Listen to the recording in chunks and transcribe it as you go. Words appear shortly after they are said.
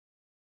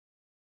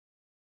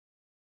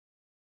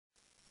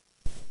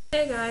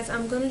Hey guys,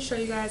 I'm going to show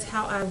you guys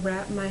how I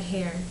wrap my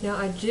hair. Now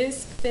I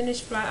just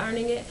finished flat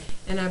ironing it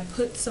and I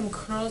put some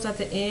curls at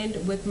the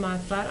end with my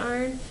flat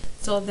iron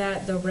so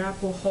that the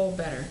wrap will hold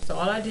better. So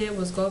all I did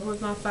was go over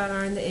with my flat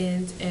iron the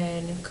ends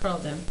and curl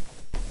them.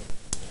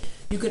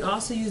 You can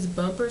also use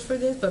bumpers for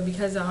this, but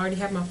because I already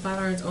have my flat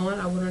irons on,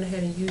 I went on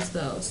ahead and used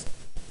those.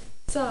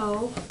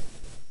 So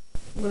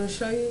I'm going to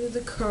show you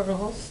the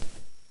curls.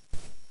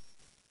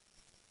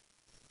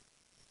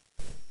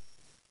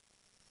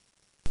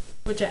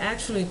 Which I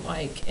actually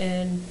like,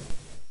 and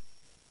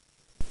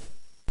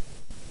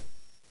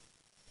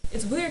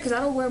it's weird because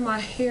I don't wear my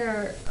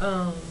hair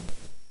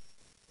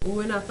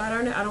when I flat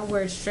iron it. I don't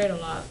wear it straight a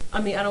lot.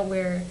 I mean, I don't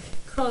wear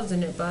curls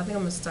in it, but I think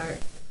I'm gonna start.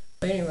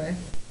 But anyway,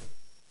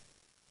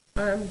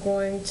 I'm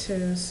going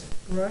to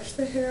brush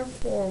the hair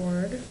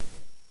forward.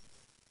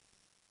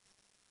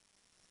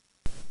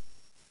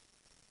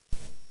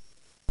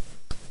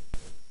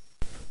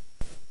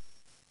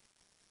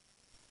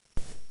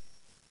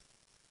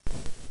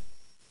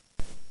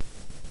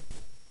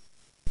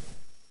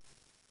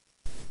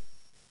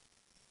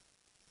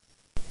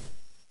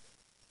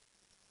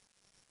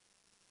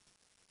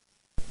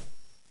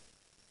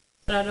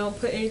 And I don't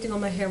put anything on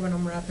my hair when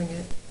I'm wrapping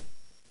it.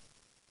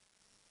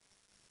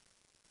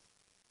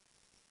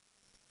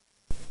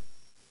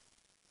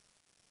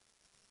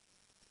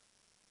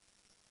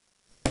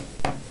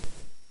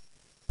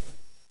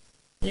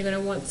 You're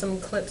gonna want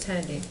some clips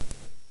handy.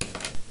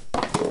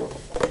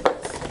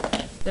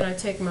 Then I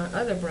take my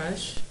other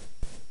brush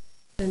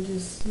and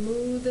just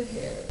smooth the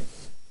hairs.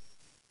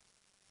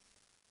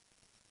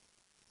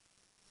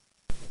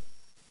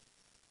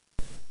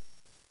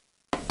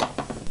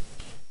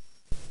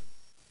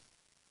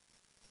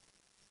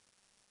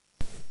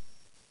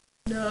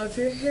 Now, if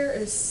your hair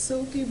is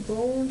silky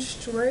bone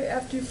straight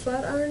after you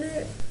flat iron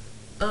it,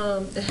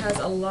 it has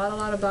a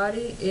lot of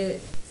body.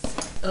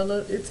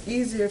 It's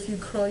easier if you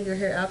curl your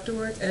hair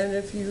afterwards and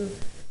if you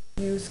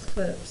use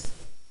clips.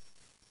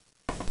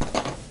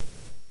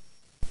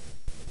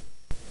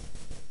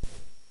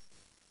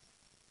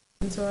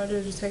 And so I do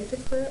is just take the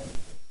clip,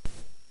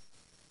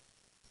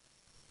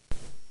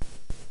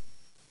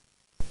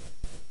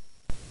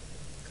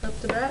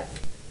 clip the back,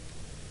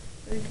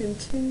 and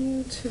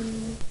continue to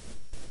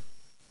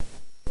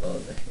roll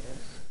the hair.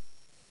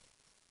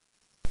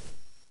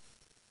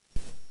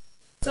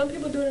 Some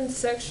people do it in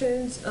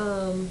sections.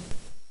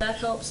 That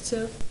helps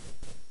too.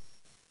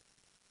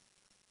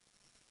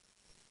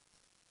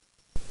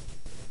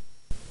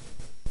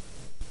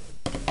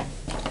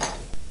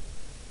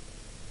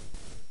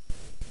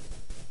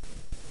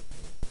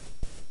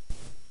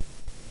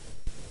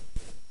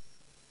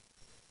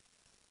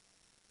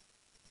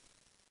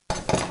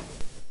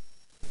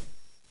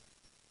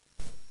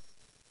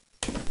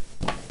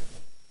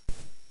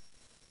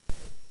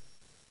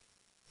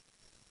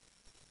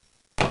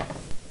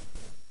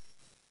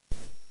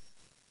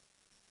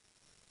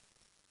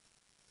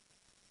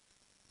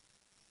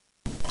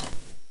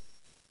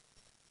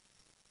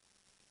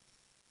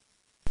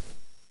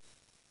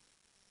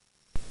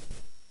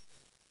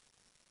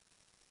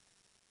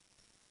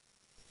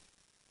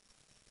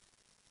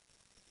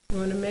 You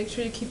want to make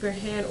sure you keep your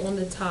hand on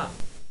the top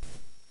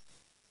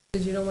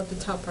because you don't want the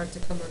top part to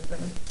come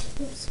undone.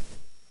 Oops.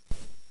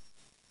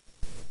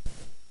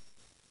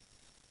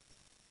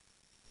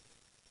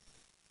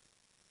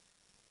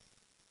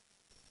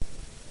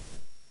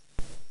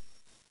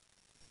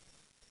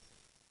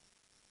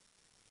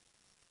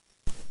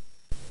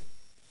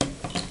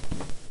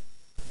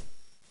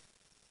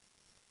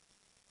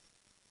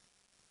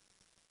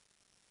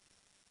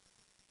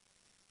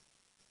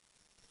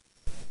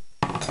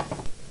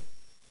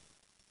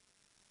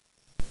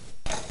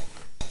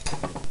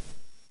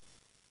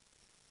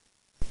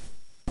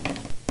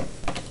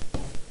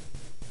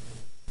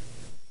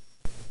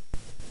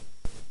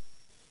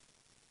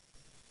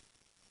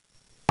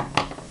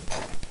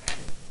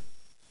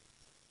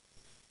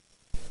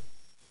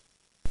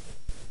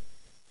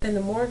 And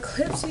the more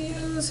clips you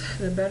use,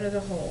 the better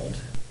the hold.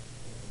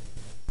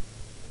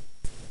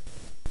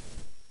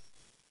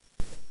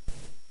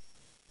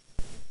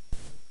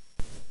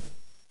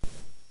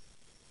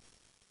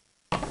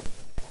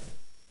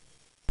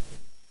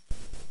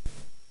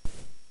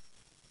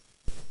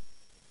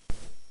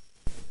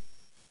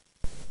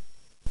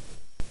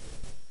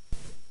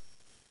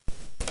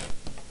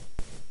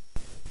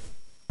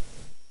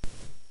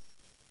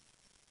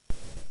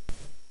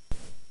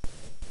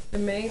 The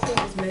main thing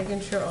is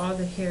making sure all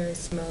the hair is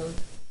smooth.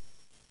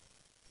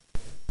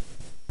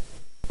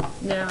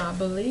 Now, I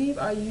believe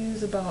I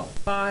use about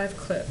 5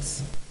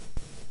 clips.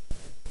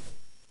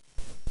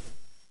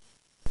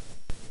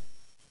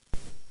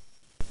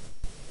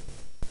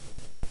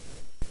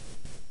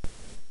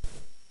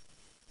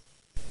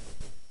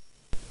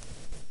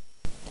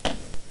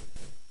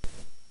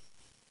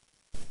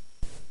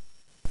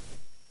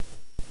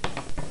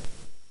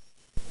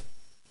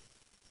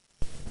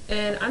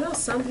 And I know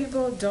some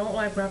people don't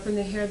like wrapping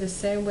their hair the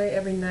same way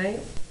every night,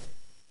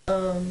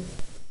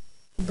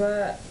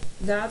 but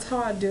that's how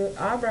I do it.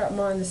 I wrap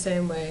mine the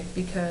same way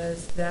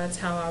because that's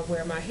how I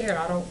wear my hair.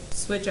 I don't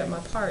switch up my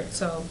parts.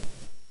 So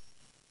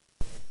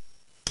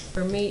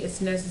for me,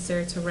 it's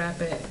necessary to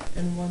wrap it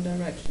in one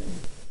direction.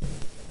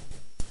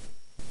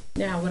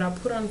 Now, what I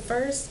put on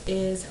first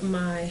is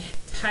my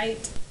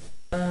tight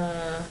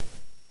cap,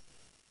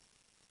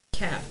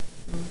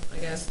 I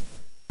guess,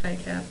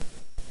 tight cap.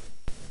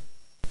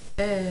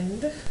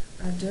 And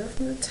I do it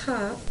from the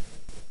top.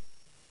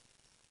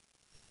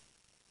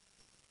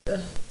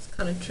 It's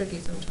kind of tricky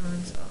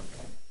sometimes. Okay.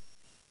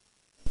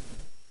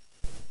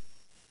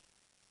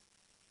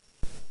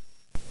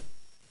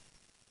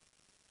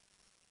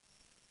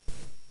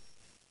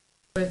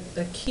 But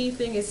the key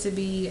thing is to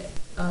be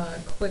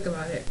quick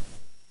about it.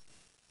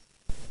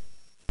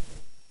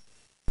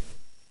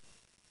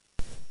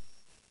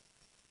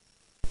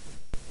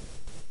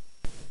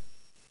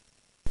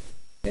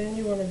 Then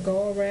you want to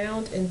go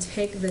around and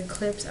take the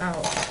clips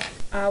out.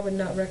 I would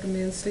not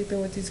recommend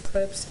sleeping with these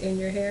clips in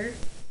your hair.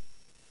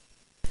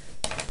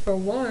 For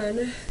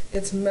one,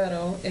 it's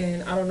metal,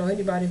 and I don't know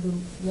anybody who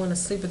want to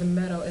sleep with the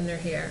metal in their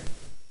hair.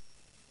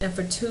 And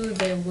for two,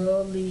 they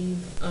will leave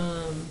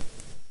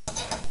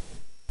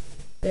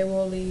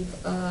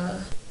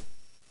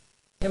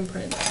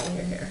imprints in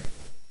your hair.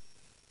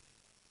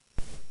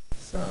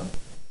 So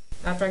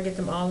after I get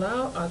them all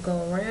out, I'll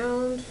go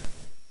around,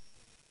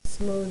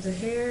 smooth the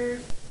hair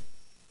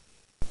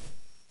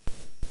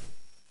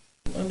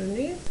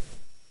underneath.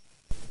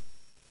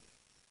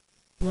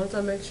 Once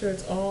I make sure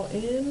it's all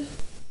in,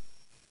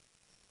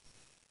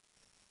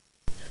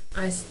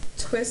 I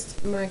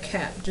twist my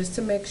cap just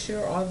to make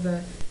sure all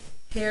the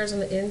hairs on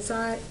the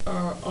inside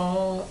are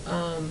all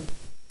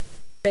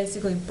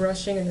basically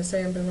brushing in the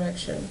same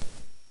direction.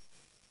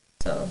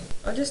 So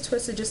I'll just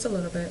twist it just a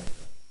little bit.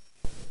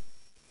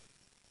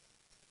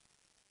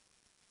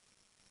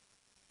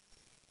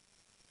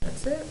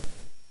 That's it.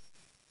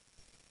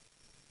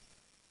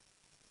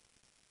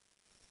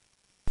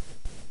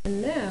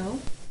 And now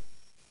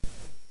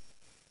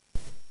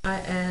I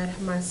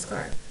add my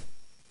scarf.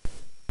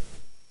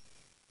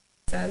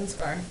 Satin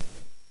scarf.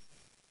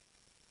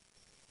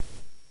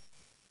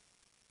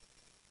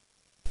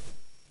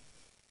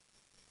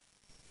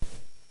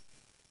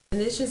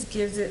 And this just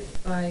gives it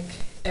like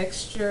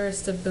extra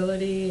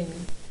stability,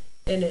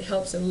 and it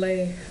helps it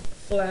lay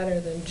flatter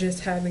than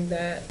just having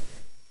that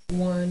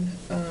one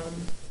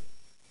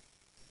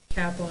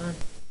cap on.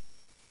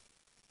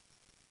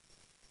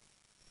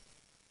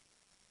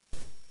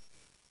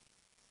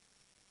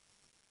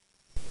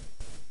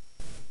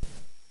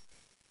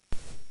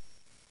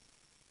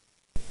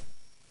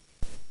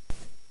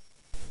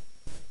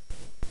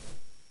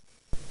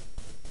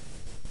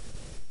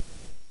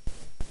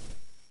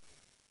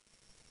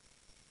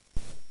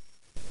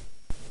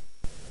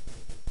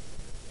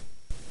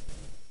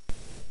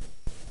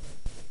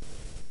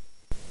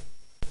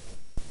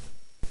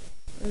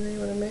 And then you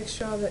want to make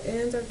sure all the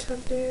ends are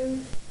tucked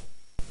in.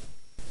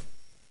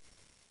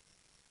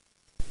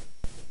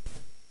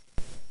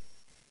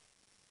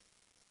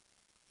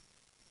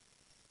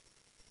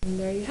 And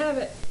there you have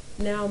it.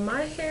 Now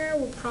my hair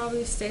will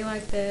probably stay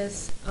like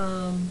this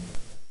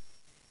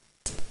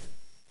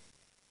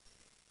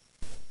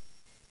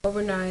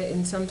overnight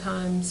and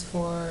sometimes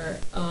for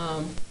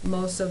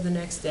most of the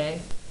next day.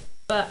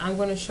 But I'm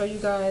going to show you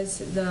guys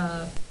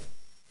the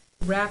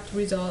wrapped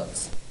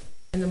results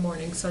in the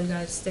morning, so you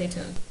guys stay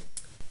tuned.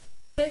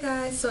 Hey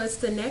guys, so it's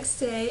the next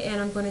day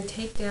and I'm going to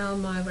take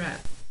down my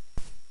wrap.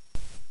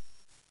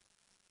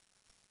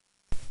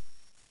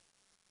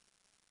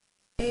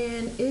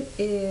 And it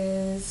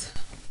is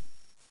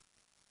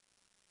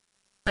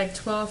like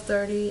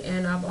 12:30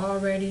 and I've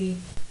already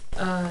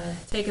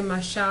taken my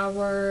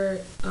shower,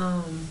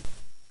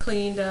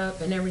 cleaned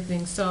up and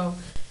everything. So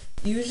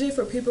usually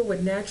for people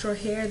with natural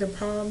hair, the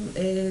problem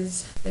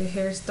is their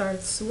hair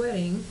starts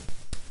sweating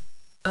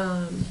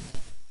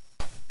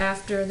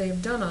after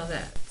they've done all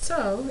that.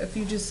 So if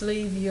you just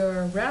leave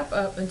your wrap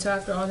up until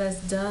after all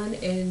that's done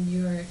and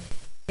your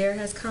hair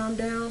has calmed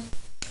down,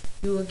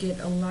 you will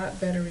get a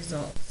lot better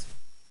results.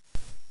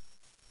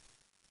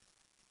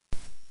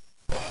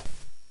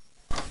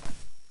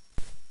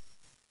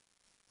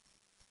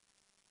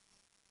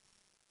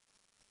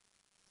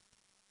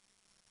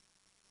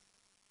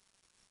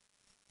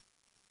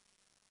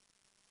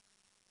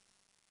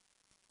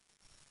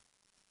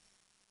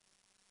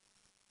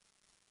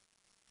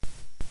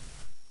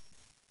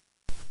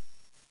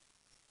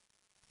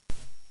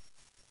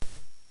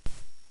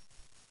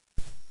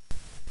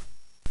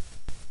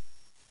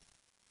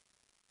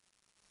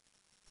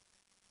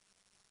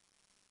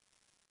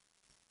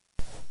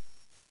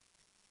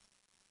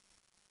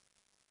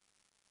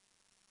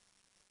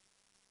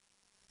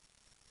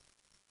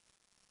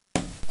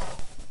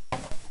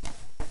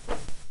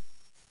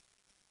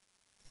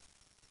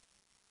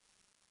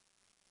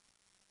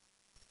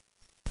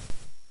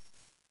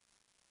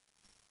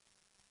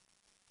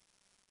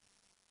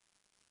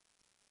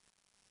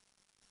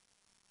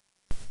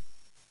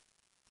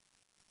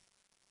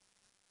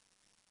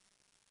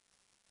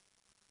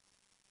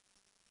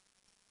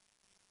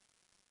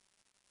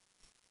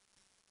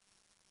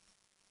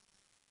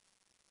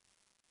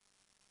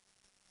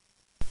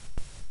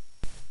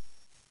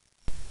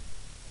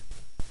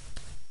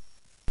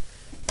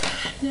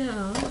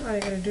 Now, all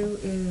you gotta do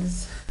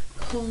is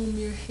comb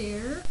your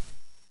hair.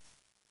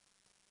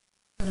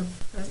 Gotta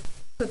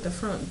put the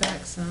front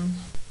back some.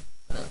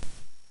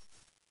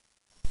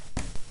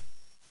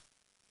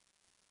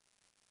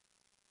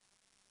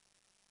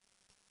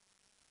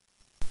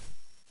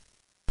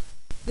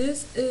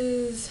 This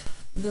is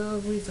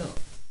the result.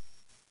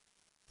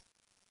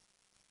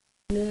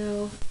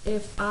 Now,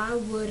 if I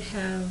would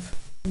have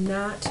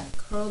not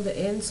curled the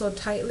end so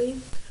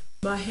tightly,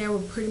 my hair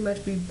would pretty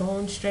much be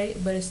bone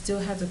straight, but it still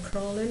has a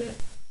curl in it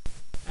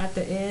at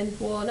the end.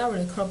 Well, not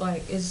really curl, but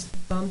like it's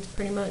bumped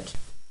pretty much,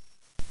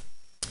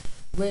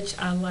 which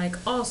I like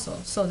also,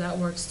 so that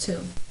works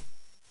too.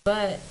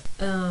 But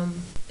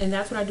and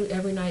that's what I do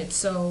every night.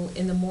 So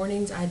in the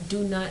mornings, I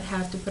do not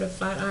have to put a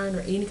flat iron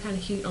or any kind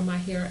of heat on my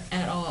hair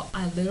at all.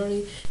 I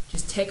literally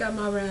just take out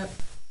my wrap,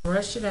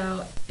 brush it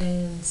out,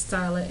 and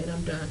style it, and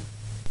I'm done.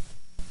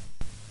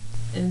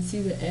 And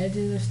see, the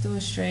edges are still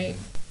straight.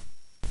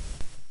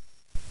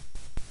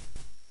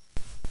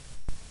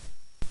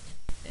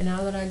 And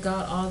now that I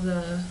got all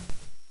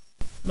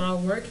my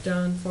work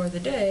done for the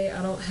day,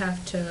 I don't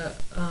have to,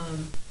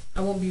 I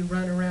won't be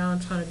running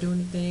around trying to do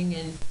anything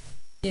and,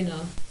 you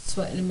know,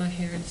 sweating in my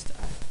hair and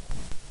stuff.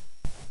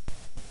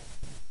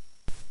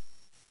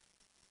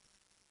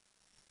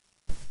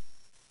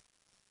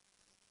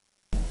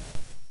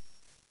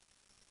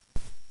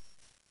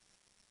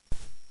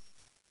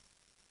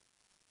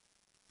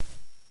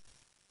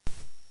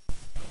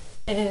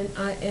 And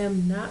I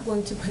am not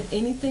going to put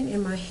anything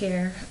in my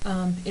hair.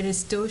 It is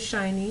still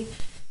shiny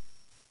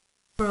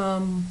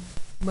from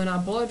when I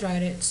blow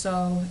dried it,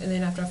 so, and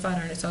then after I flat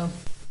ironed it. So,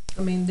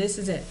 I mean, this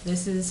is it.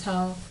 This is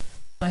how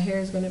my hair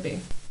is going to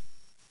be.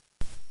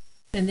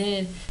 And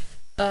then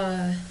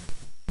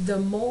the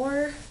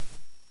more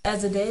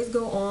as the days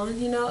go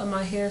on, you know, and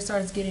my hair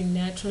starts getting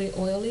naturally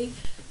oily,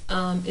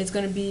 it's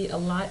going to be a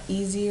lot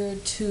easier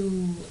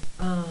to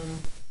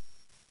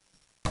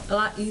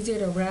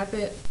wrap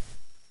it.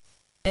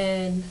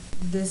 And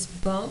this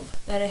bump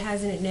that it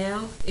has in it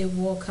now, it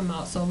will come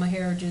out. So my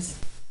hair just,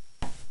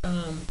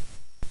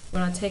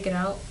 when I take it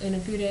out in a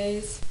few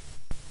days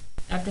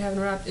after having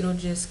it wrapped, it'll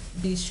just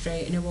be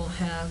straight and it won't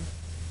have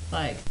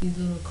like these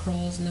little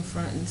curls in the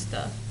front and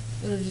stuff.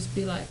 It'll just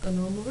be like a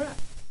normal wrap.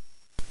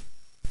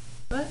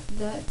 But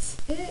that's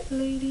it,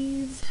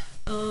 ladies.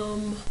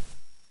 Yeah,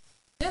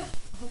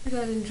 I hope you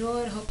guys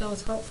enjoyed. I hope that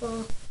was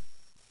helpful.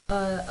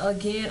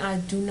 Again, I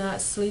do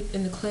not sleep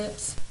in the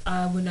clips.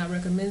 I would not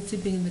recommend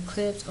sleeping in the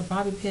clips or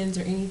bobby pins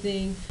or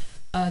anything.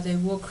 They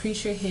will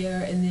crease your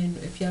hair, and then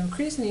if you have a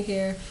crease in your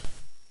hair,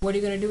 what are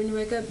you going to do when you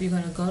wake up? You're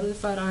going to go to the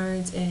flat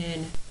irons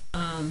and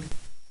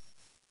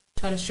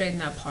try to straighten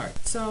that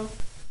part. So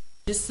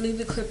just leave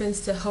the clip-ins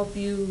to help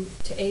you,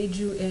 to aid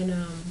you in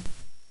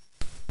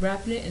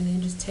wrapping it, and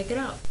then just take it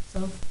out.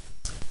 So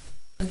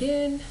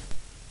again,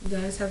 if you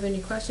guys have any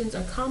questions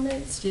or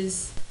comments,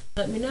 just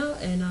let me know,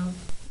 and I'll,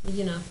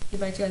 you know, get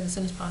back to you guys as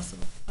soon as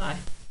possible. Bye.